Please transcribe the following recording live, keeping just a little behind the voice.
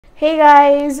Hey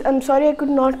guys, I'm sorry I could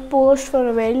not post for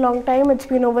a very long time. It's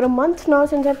been over a month now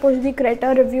since I posted the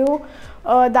Creta review.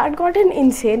 That got an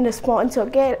insane response.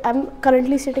 Okay, I'm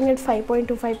currently sitting at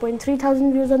 5.3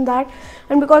 thousand views on that,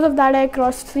 and because of that I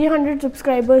crossed 300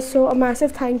 subscribers, so a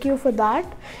massive thank you for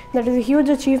that. That is a huge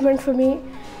achievement for me.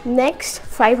 Next,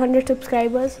 500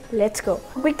 subscribers. Let's go.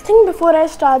 Quick thing before I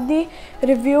start the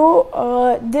review,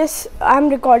 this I'm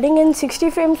recording in 60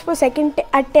 frames per second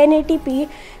at 1080p,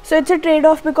 so it's a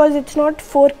trade-off because it's not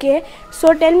 4K.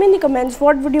 So tell me in the comments,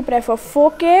 what would you prefer,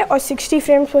 4K or 60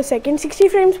 frames per second? 60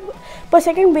 frames per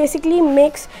second basically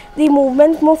makes the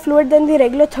movements more fluid than the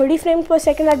regular 30 frames per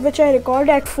second at which I record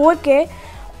at 4K,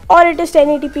 or it is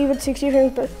 1080p with 60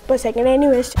 frames per second.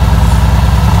 Anyways,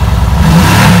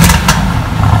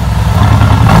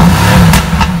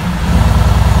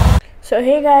 so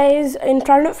hey guys, in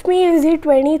front of me is the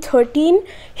 2013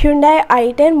 Hyundai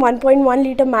i10 1.1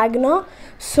 liter Magna.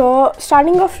 So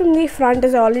starting off from the front,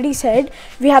 as I already said,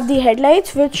 we have the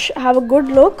headlights which have a good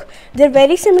look. They're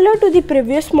very similar to the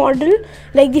previous model,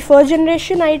 like the first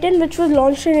generation i10 which was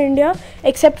launched in India,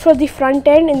 except for the front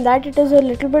end. In that it is a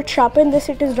little bit sharper, in this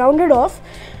it is rounded off.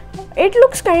 It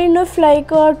looks kind of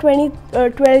like a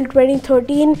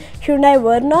 2013 Hyundai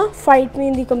Verna. Fight me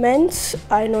in the comments,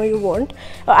 I know you won't.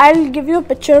 I'll give you a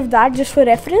picture of that just for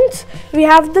reference. We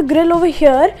have the grille over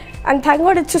here, and thank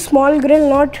God it's a small grille,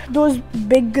 not those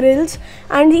big grills.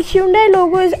 And the Hyundai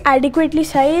logo is adequately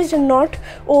sized and not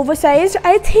oversized.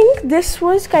 I think this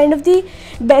was kind of the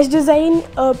best design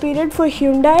period for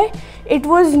Hyundai. It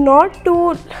was not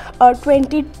too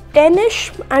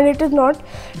 2010ish, and it is not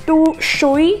too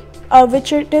showy,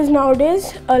 which it is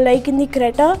nowadays, like in the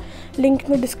Creta, link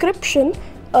in the description.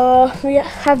 We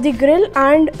have the grille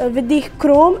and with the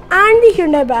chrome and the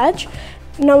Hyundai badge.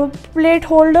 Now plate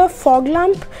holder, fog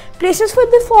lamp, places for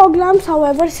the fog lamps.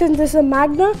 However, since this is a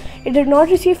Magna, it did not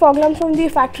receive fog lamps from the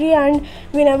factory and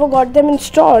we never got them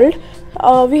installed.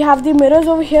 We have the mirrors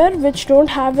over here which don't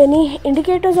have any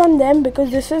indicators on them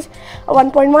because this is a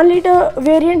 1.1 liter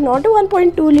variant, not a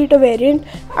 1.2 liter variant,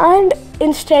 and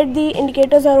instead the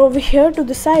indicators are over here to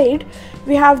the side.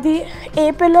 We have the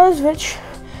A pillars which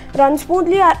run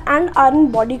smoothly and are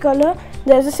in body color.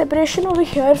 There's a separation over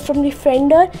here from the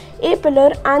fender, A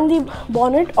pillar and the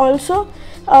bonnet. Also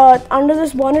under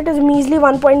this bonnet is a measly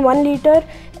 1.1 liter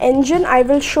engine. I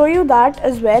will show you that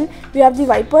as well. We have the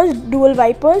wipers, dual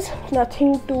wipers,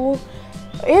 nothing too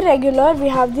irregular. We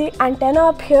have the antenna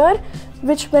up here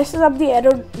which messes up the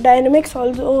aerodynamics,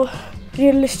 although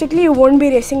realistically you won't be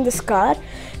racing this car.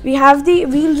 We have the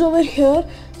wheels over here.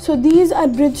 So these are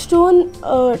Bridgestone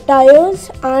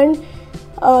tires, and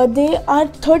they are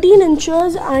 13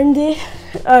 inches and they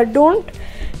don't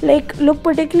look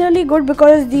particularly good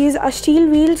because these are steel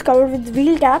wheels covered with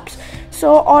wheel caps.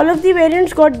 So all of the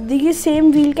variants got these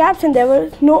same wheel caps, and there were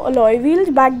no alloy wheels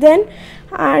back then,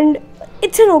 and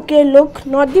it's an okay look,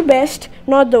 not the best,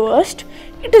 not the worst,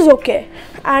 it is okay.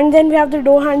 And then we have the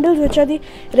door handles which are the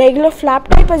regular flap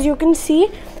type, as you can see,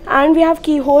 and we have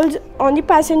keyholes on the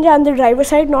passenger and the driver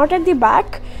side, not at the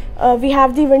back. We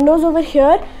have the windows over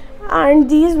here, and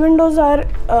these windows are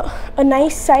a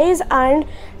nice size, and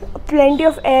plenty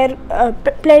of air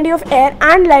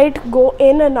and light go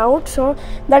in and out, so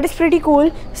that is pretty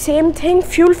cool. Same thing,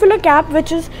 fuel filler cap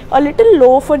which is a little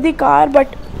low for the car,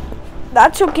 but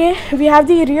that's okay. We have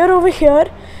the rear over here,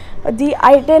 the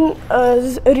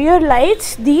i10 rear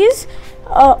lights. These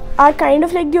are kind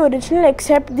of like the original,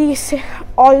 except these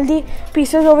all the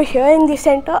pieces over here in the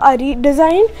center are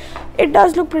redesigned. It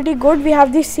does look pretty good. We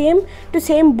have the same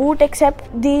boot, except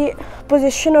the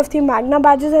position of the Magna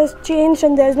badges has changed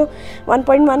and there's no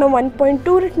 1.1 or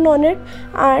 1.2 written on it.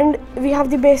 And we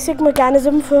have the basic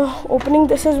mechanism for opening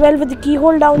this as well, with the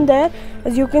keyhole down there,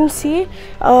 as you can see.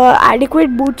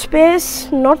 Adequate boot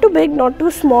space, not too big, not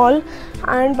too small.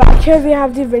 And back here we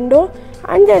have the window,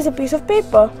 and there's a piece of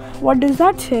paper. What does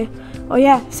that say? Oh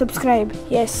yeah, subscribe.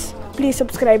 Yes, please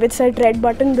subscribe. It's that red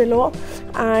button below,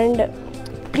 and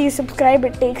please subscribe.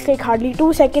 It takes like hardly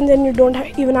 2 seconds and you don't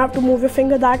even have to move your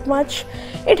finger that much.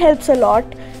 It helps a lot.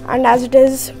 And as it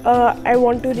is, I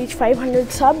want to reach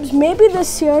 500 subs maybe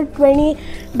this year,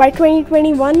 by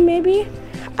 2021 maybe,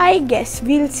 I guess.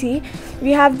 We'll see.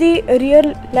 We have the rear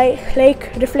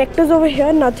like reflectors over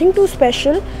here, nothing too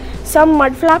special. Some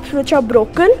mud flaps which are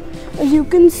broken, as you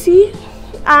can see,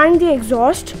 and the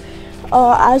exhaust.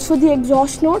 As for the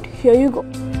exhaust note, here you go.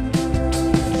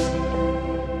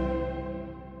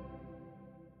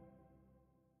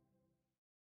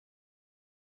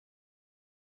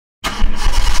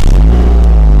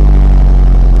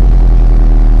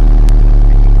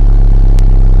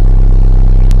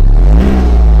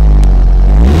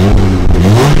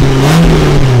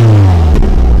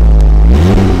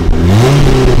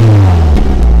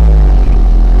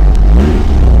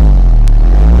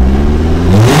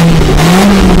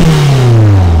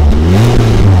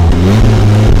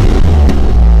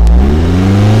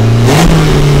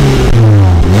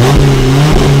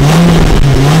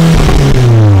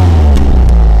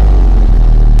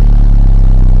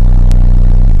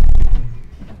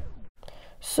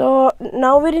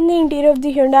 in the interior of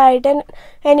the Hyundai i10,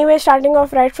 anyway, starting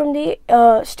off right from the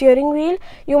steering wheel,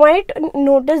 you might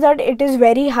notice that it is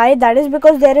very high. That is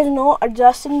because there is no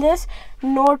adjust in this,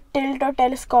 no tilt or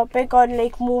telescopic or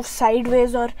like move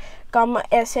sideways or come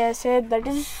aise. That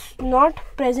is not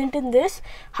present in this.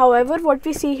 However, what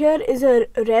we see here is a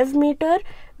rev meter,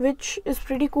 which is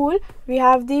pretty cool. We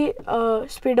have the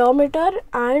speedometer,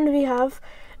 and we have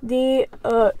the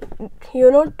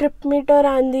trip meter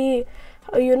and the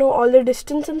all the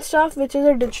distance and stuff, which is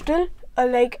a digital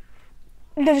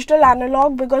digital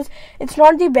analog, because it's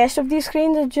not the best of these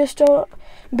screens. It's just a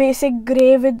basic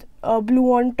gray with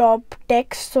blue on top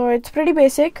text, so it's pretty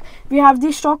basic. We have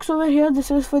the stocks over here.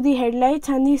 This is for the headlights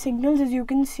and the signals, as you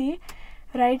can see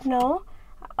right now.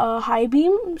 High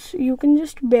beams, you can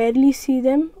just barely see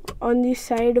them on the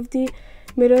side of the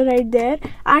mirror right there.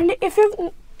 And if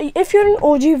you're an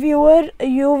OG viewer,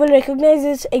 you will recognize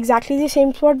this exactly the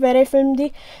same spot where I filmed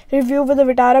the review with the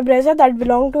Vitara Brezza that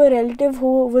belonged to a relative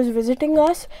who was visiting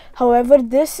us. However,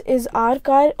 this is our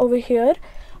car over here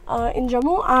in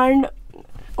Jammu, and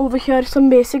over here some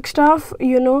basic stuff,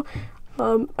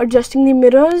 adjusting the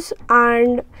mirrors,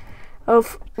 and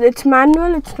it's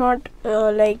manual. It's not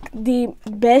like the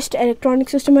best electronic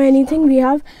system or anything. We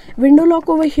have window lock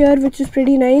over here, which is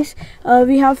pretty nice.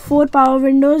 We have 4 power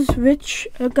windows, which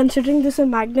considering this a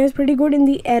Magna is pretty good. In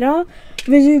the era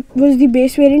which was the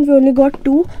base variant, we only got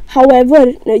 2.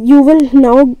 However, you will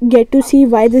now get to see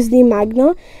why this is the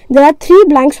Magna. There are 3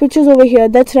 blank switches over here.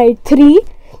 That's right, 3.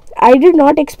 I did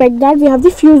not expect that. We have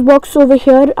the fuse box over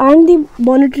here and the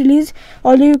bonnet release,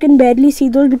 although you can barely see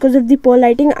those because of the poor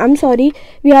lighting. I'm sorry.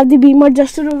 We have the beam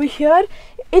adjuster over here.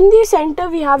 In the center,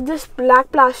 we have this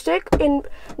black plastic. In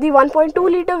the 1.2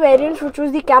 liter variants, which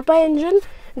was the Kappa engine,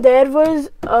 there was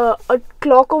a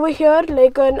clock over here,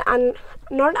 like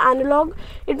not analog.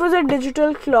 It was a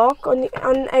digital clock on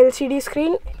LCD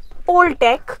screen. Old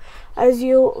tech, as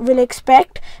you will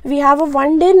expect. We have a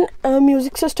 1-din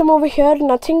music system over here,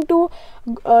 nothing too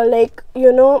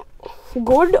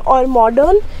good or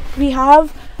modern. We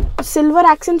have silver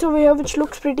accents over here, which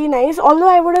looks pretty nice, although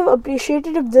I would have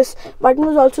appreciated if this button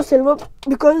was also silver,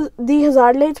 because the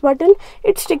hazard lights button,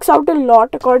 it sticks out a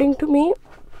lot according to me.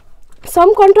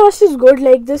 Some contrast is good,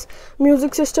 like this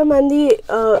music system and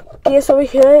the case over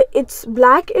here, it's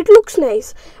black. It looks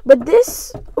nice, but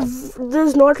this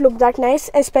does not look that nice,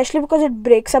 especially because it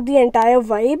breaks up the entire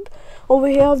vibe over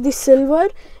here of the silver.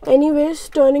 Anyways,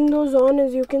 turning those on,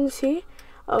 as you can see,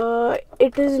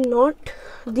 it is not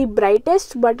the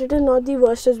brightest, but it is not the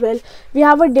worst as well. We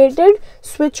have a dated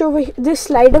switch over here, this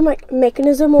slider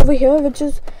mechanism over here, which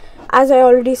is, as I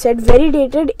already said, very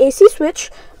dated. AC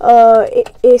switch,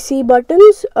 AC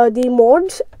buttons, the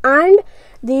modes, and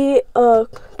the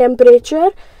temperature.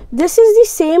 This is the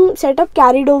same setup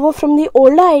carried over from the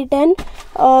older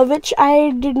i10, which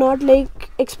I did not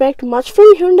expect much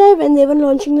from Hyundai when they were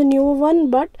launching the newer one,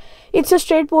 but it's a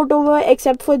straight port over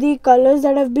except for the colors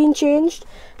that have been changed.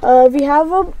 We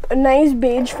have a nice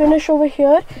beige finish over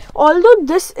here, although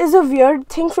this is a weird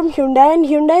thing from Hyundai, and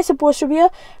Hyundai is supposed to be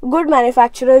a good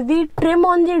manufacturer. The trim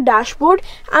on the dashboard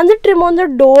and the trim on the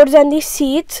doors and the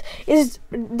seats,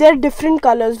 they're different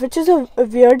colors, which is a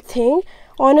weird thing.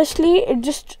 Honestly, it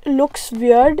just looks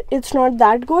weird. It's not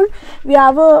that good. We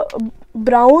have a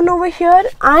brown over here,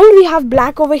 and we have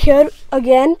black over here.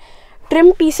 Again,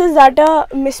 trim pieces that are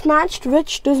mismatched,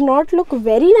 which does not look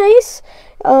very nice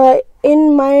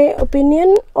in my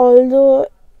opinion, although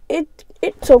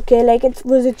it's okay. Like, it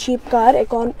was a cheap car,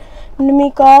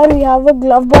 economy car. We have a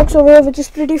glove box over here, which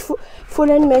is pretty full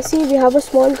and messy. We have a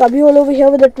small cubby hole over here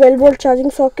with a 12-volt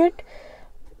charging socket.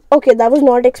 Okay, that was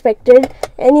not expected.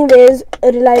 Anyways,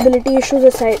 reliability issues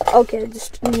aside, okay,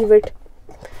 just leave it.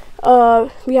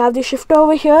 We have the shifter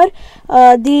over here.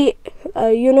 The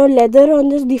leather on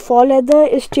this, the fall leather,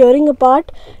 is tearing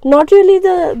apart. Not really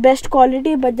the best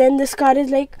quality, but then this car is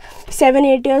like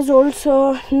 7-8 years old,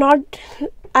 so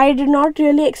I did not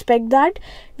really expect that.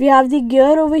 We have the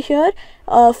gear over here,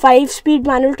 5-speed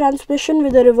manual transmission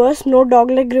with a reverse, no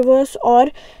dogleg reverse or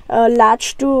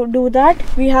latch to do that.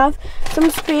 We have some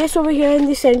space over here in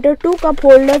the center, 2 cup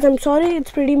holders. I'm sorry,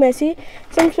 it's pretty messy.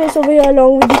 Some space over here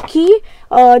along with the key,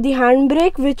 the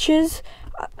handbrake, which is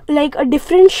like a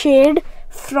different shade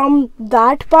from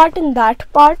that part and that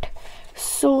part.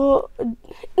 So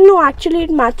no, actually it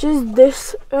matches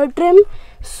this trim.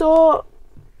 So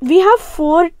we have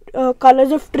 4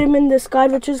 colors of trim in this car,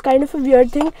 which is kind of a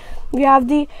weird thing. We have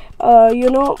the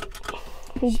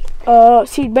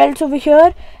seat belts over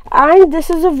here, and this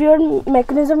is a weird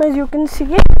mechanism. As you can see,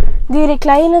 the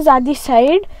recline is at the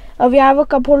side. We have a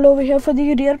cup holder over here for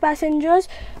the rear passengers.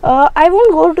 I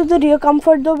won't go to the rear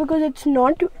comfort though, because it's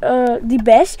not the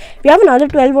best. We have another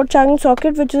 12-watt charging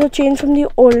socket, which is a change from the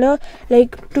older,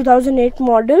 like 2008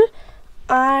 model.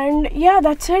 And yeah,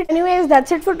 that's it. Anyways,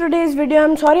 that's it for today's video.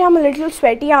 I'm sorry I'm a little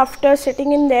sweaty after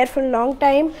sitting in there for a long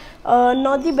time.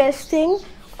 Not the best thing.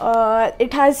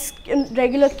 It has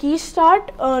regular key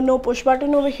start, no push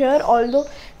button over here, although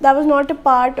that was not a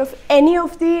part of any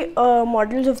of the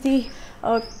models of the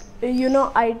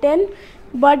i10.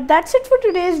 But that's it for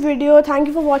today's video. Thank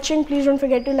you for watching. Please don't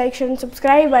forget to like, share and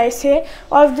subscribe. I say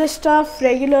all of this stuff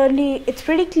regularly. It's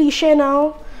pretty cliche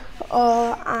now,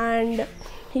 and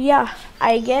yeah,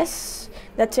 I guess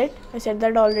that's it. I said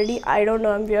that already. I don't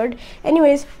know, I'm weird.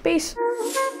 Anyways, peace.